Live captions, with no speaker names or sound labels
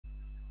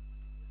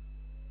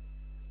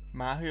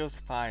Mario ist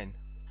fein.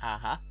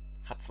 Aha.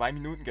 Hat 2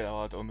 Minuten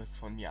gedauert, um es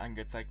von mir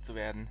angezeigt zu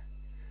werden.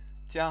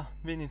 Tja,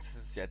 wenigstens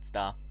ist es jetzt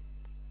da.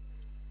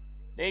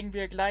 Legen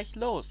wir gleich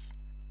los.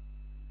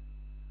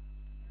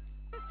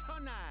 So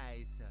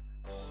nice.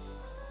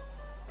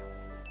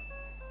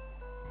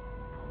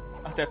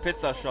 Ach, der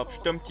Pizzashop,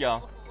 stimmt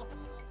ja.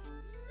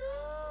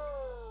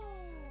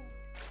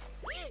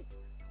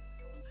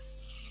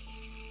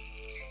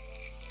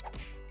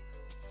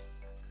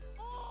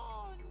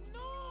 Oh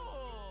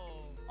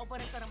no!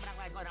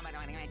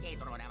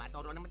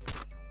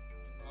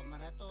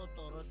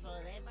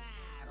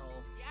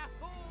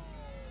 Yahoo!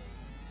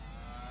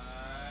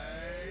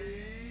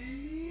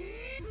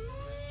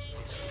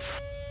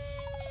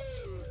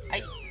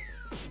 Ei.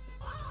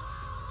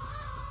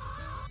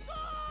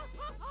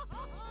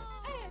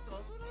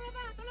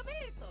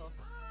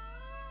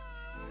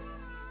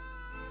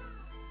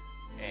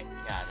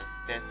 Ja, das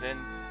ist der Sinn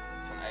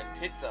von einem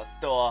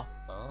Pizzastore.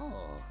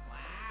 Wow!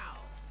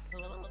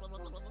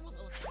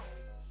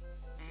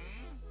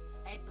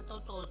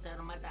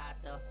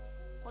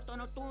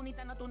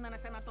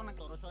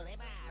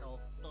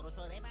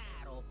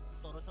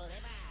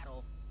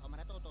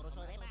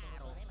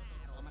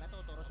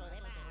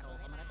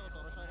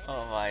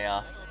 Oh, war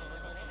ja.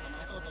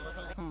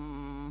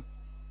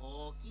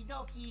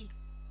 Okidoki.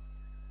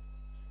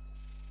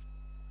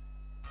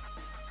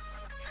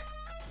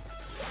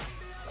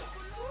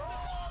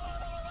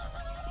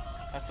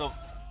 Achso.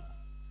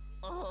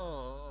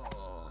 Oh.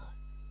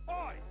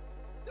 Oi!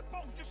 The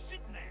bottle's just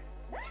sitting there.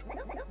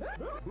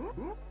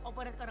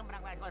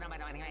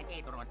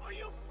 Are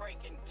you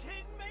freaking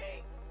kidding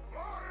me? I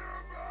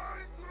am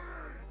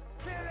angry!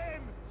 Kill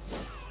him!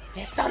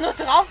 Der ist doch nur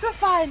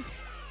draufgefallen.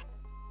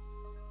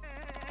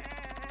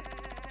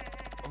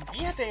 Und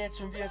wie hat er jetzt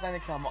schon wieder seine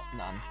Klamotten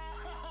an?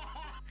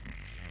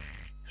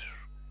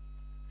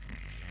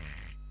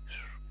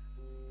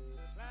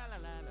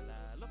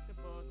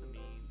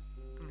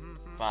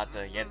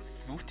 Warte,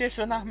 jetzt sucht ihr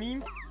schon nach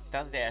Memes? Ich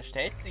dachte, der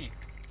erstellt sie.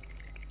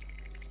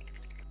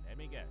 Let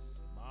me guess.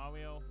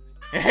 Mario?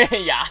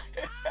 Ja.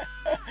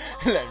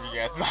 Let me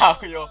guess,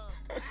 Mario.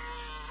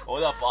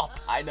 Oder Bob,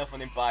 einer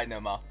von den beiden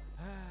immer.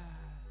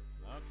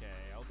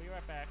 Okay, I'll be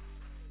right back.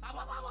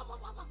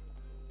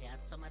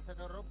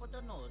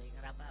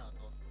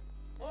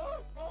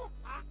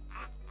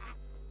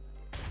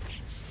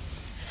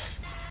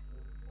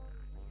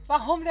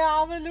 Warum der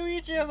arme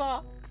Luigi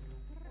immer?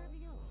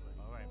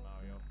 Alright,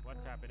 Mario.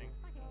 What's happening?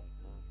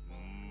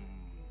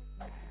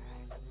 Hey,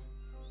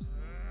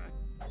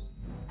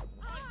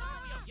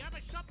 Mario, you have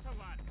a shop to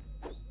run.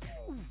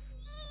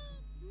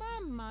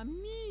 Mamma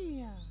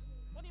mia!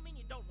 What do you mean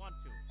you don't want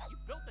to? You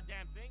built the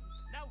damn thing.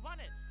 Now run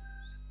it.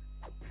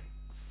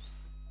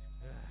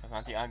 Was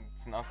hat die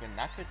ganzen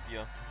Knuckles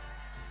hier?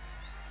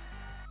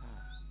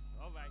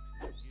 Alright,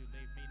 you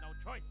leave me no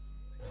choice.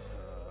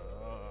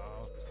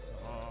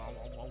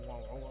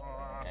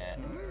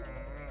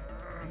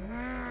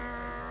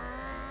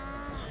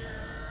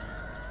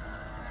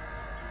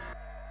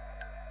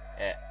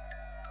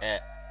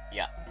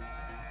 Ja.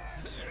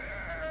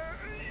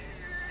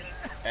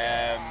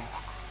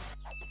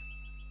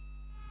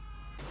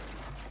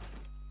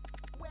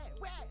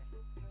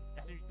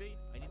 SMG,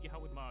 I need your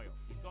help with Mario.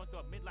 He's going through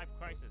a midlife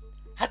crisis.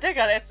 Hat der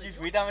gerade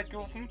SG3 damit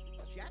gerufen?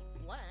 Jack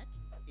Black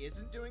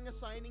isn't doing a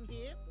signing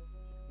here?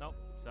 Nope,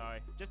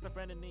 sorry. Just a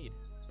friend in need.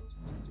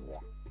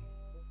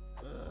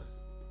 Ugh.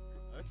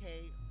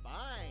 Okay,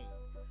 fine.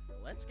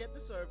 Let's get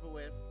this over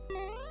with.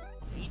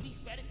 Lazy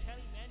fat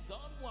Italian man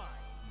gone wild.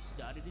 He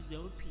started his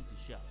own pizza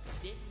shop,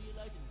 didn't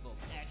realize it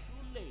involved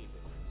actual labor,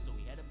 so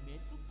he had a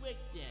mental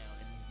breakdown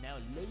and he's now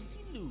a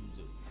lazy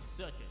loser.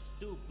 Such a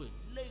stupid,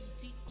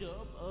 lazy,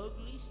 dumb,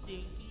 ugly,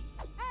 stinky.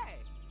 Hey!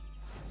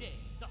 Then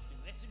Dr.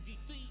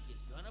 SMG3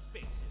 is gonna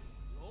fix it.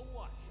 You'll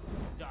watch.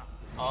 Dr.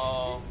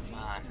 Oh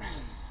Mann.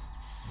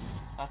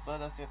 Was soll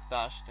das jetzt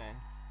darstellen?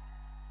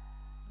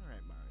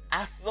 Alright, Mario.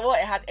 Ach so,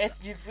 er hat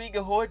SG3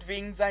 geholt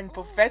wegen seinem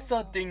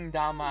Professor-Ding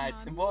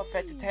damals im World of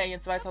Italien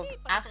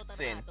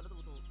 2018.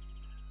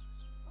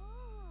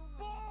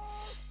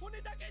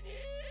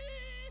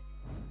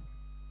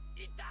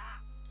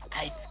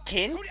 Als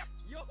Kind?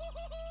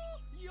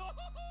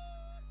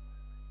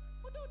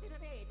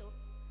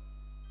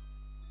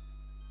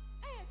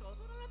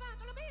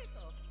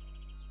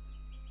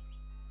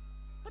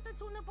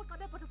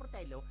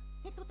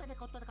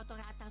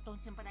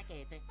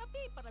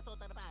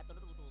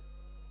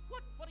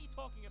 What are you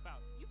talking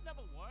about? You've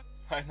never worked.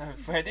 Final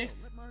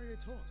Freddy's? Let Mario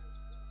talk.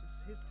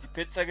 This is his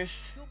Die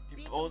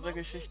die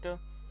Browser-Geschichte.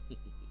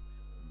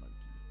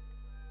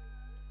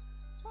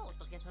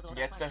 monkey. Und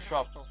jetzt der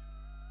Shop.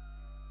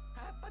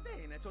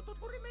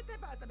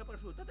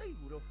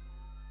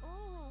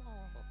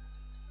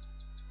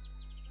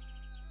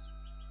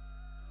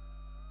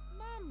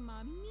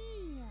 Mamma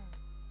mia!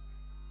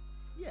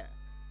 Yeah.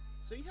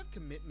 So you have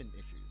commitment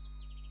issues.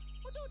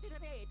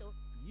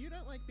 You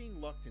don't like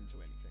being locked into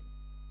anything.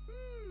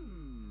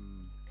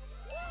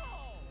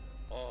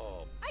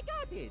 Oh. I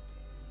got it!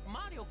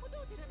 Mario,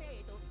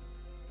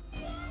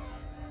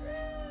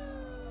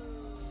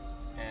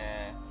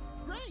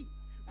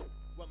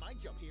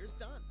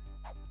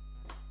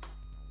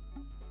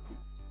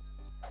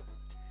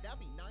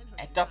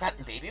 Eggdog hat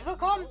ein Baby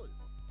bekommen?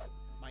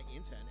 My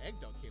intern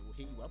Eggdog here will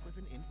hit you up with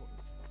an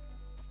invoice.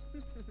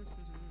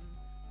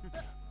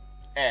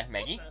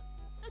 Maggie?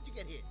 How'd you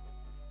get here?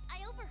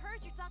 I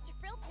overheard your Dr.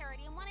 Frill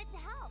parody and wanted to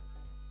help.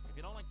 If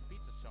you don't like the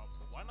pizza shop,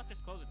 why not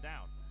just close it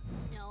down?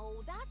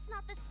 No, that's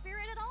not the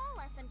spirit at all,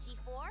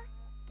 Smg4.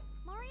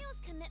 Mario's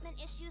commitment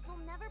issues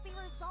will never be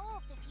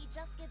resolved if he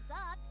just gives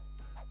up.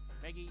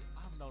 Maggie,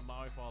 I've known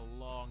Mario for a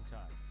long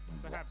time.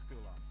 Perhaps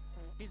too long.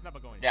 He's never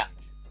going to Ja.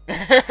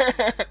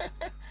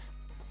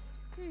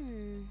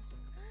 change.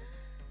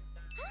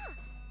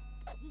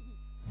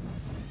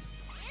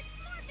 It's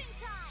morphing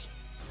time!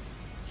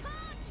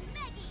 Coach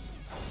Maggie!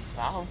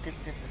 Warum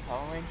gibt's jetzt eine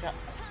Power Ranger?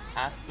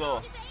 Ach so,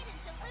 Motivate and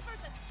deliver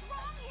the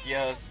strong hand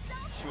ihre of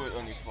self-worth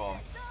Schuluniform.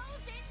 to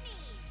those in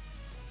need.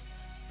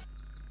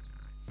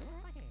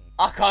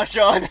 Ach komm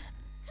schon!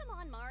 Come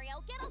on,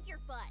 Mario, get off your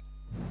butt.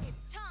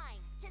 It's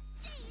time to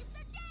seize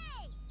the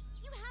day.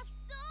 You have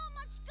so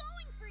much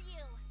going for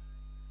you.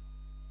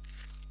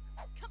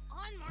 Come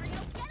on, Mario,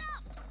 get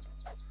up.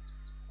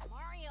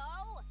 Mario.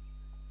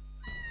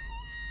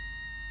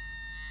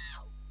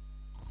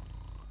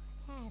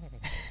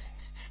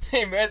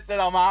 Ich müsste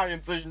doch Mario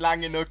inzwischen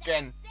lang genug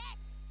kennen.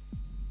 That's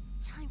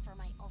it. Time for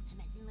my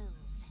ultimate move.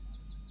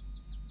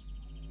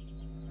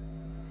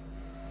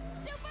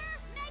 Super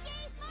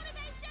Mega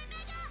Motivation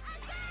Mega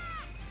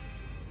Attack!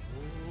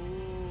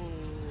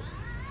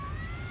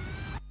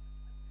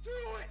 Do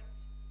it!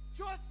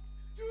 Just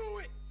do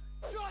it!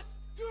 Just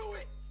do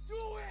it! Do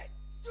it!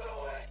 Do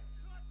it!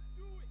 Just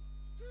do it!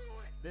 Do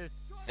it! This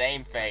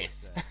Same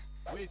face.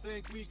 We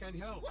think we can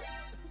help.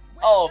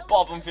 Oh,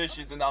 Bob und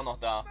Fischi sind auch noch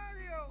da.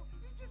 Mario,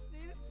 you just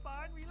need a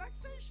spine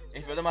relaxation.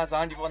 Ich würde mal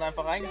sagen, die wurden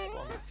einfach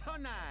reingespawnt. So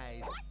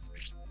nice. What?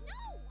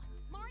 No!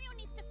 Mario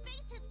needs to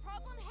face his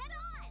problem head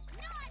on,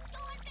 not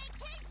go on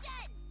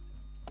vacation!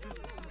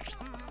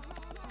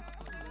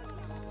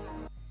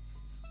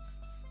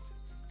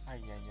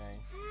 Eieiei.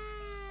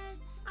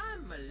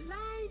 I'm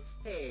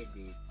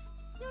light-headed.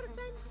 You're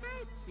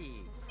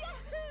fantastic.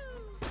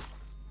 Yahoo!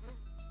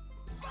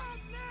 Stop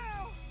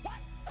now!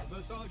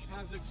 Massage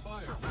has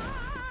expired.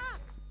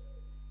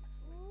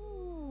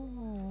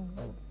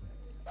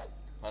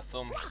 Was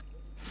zum...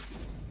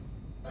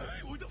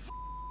 Hey, what the f?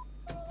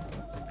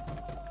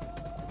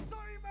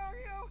 Sorry,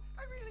 Mario.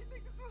 I really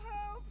think this will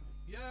help.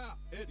 Yeah,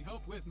 it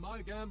helped with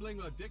my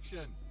gambling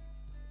addiction.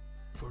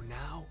 For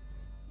now?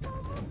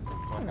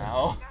 For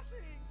now.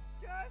 Nothing.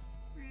 Just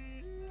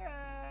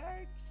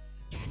relax.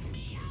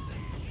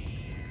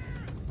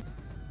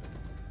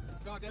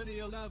 Got any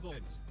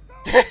 11s?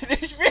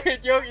 Ich spiele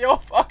mit Yu-Gi-Oh!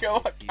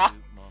 Pokémon Few Cards.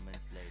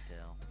 moments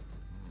later.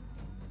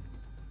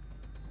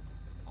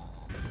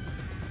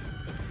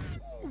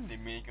 Die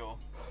Mikro.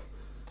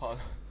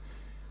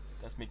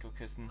 Das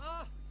Mikrokissen.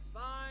 Oh,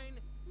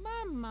 fine.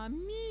 Mamma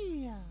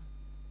mia!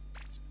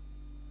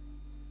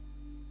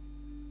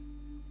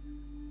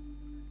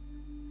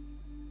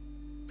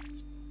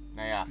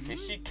 Naja,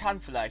 Fischi kann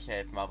vielleicht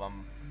helfen, aber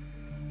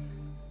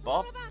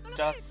Bob,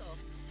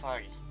 das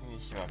frage ich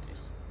nicht wirklich.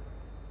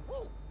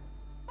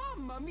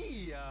 Mamma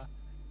mia!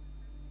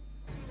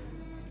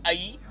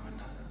 Ei!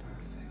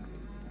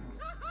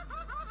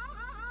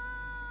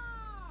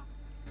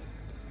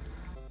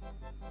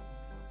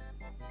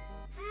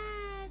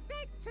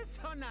 That's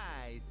so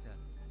nice.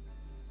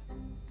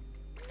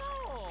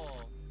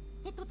 No!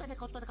 E tutte le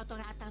cotture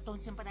catturate con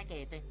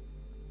simparachete.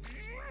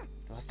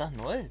 Du hast doch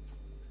 0.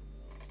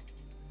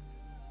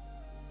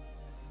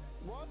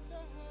 What the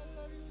hell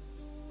are you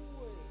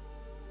doing?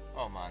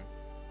 Oh Mann.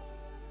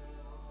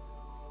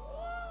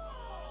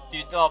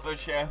 Die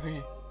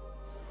Doppel-Sherry.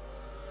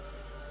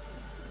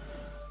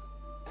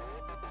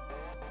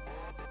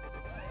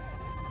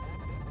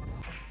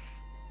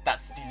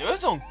 Das ist die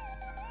Lösung.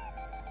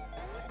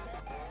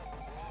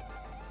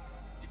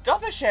 Die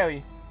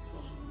Doppel-Sherry.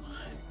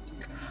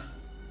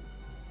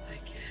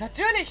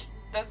 Natürlich.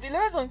 Das ist die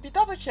Lösung. Die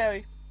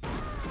Doppel-Sherry.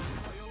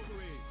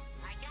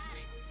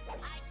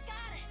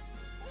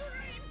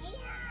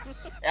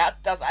 Er hat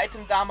das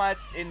Item damals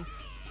in...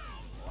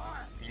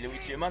 Wie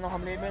Luigi immer noch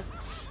am Leben ist.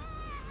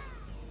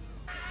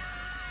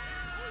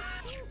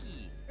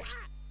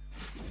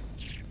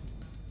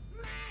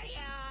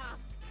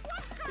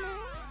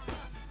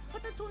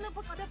 Potenzone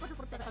potrebbe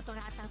portare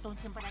catturata con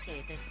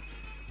simparachete.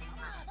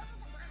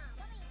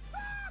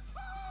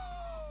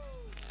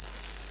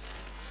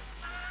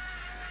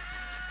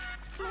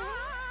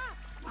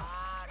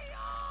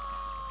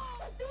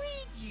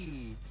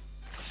 Luigi!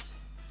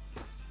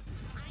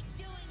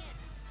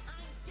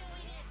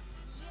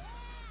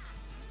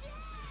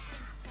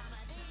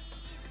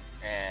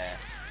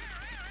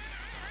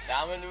 Der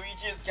arme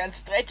Luigi ist ganz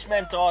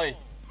Stretchman treu.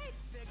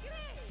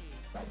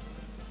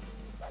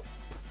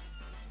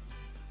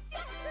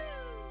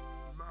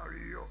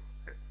 Mario.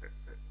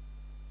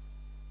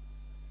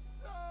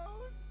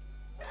 So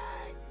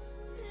sexy.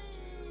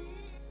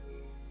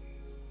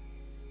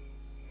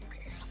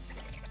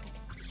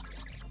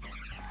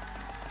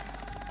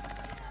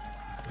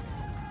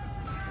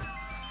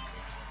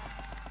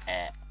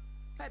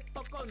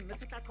 Petto con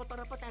si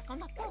calcola con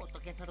la foto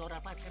che sarà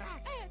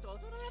rapacrato.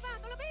 Tu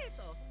non l'ho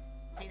visto.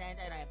 Si ne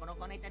telefono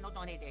con i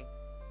tenutoniti.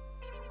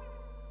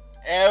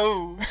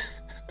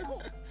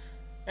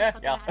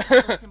 Ja.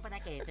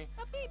 Simpatichete.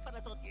 Pippa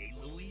da tutti. E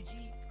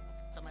Luigi?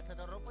 Insomma, te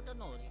lo rompo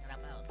d'onore,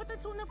 rapaz.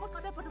 Attenzione, porca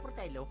del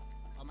fratello.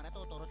 Come la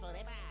tutto, lo so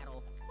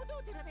reparo. Ma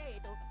tu ti la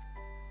vedo.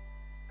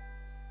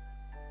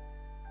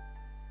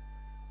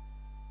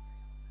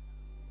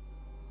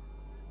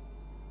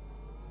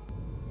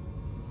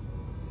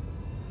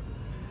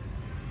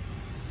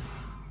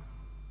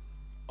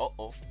 Oh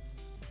oh.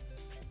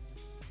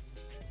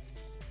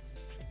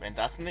 Wenn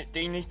das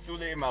Ding nicht zu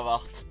Leben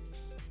erwacht.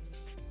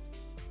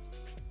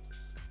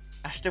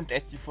 Ach stimmt,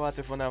 SG4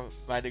 hatte von der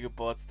Weile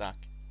Geburtstag.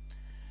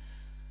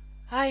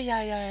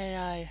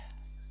 Eieieiei.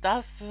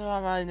 Das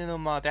war mal eine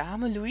Nummer. Der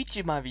arme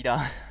Luigi mal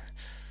wieder.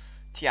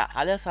 Tja,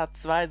 alles hat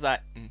zwei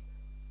Seiten.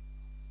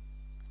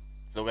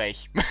 Sogar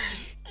ich.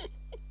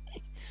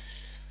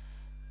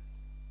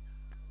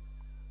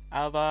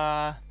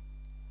 Aber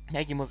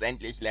Maggie muss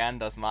endlich lernen,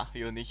 dass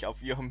Mario nicht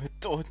auf ihren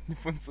Methoden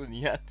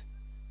funktioniert.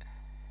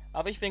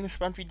 Aber ich bin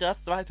gespannt, wie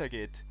das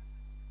weitergeht.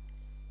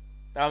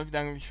 Damit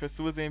bedanke ich mich fürs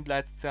Zusehen,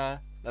 bleibt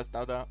ja, lasst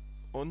da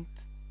und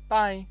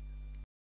bye.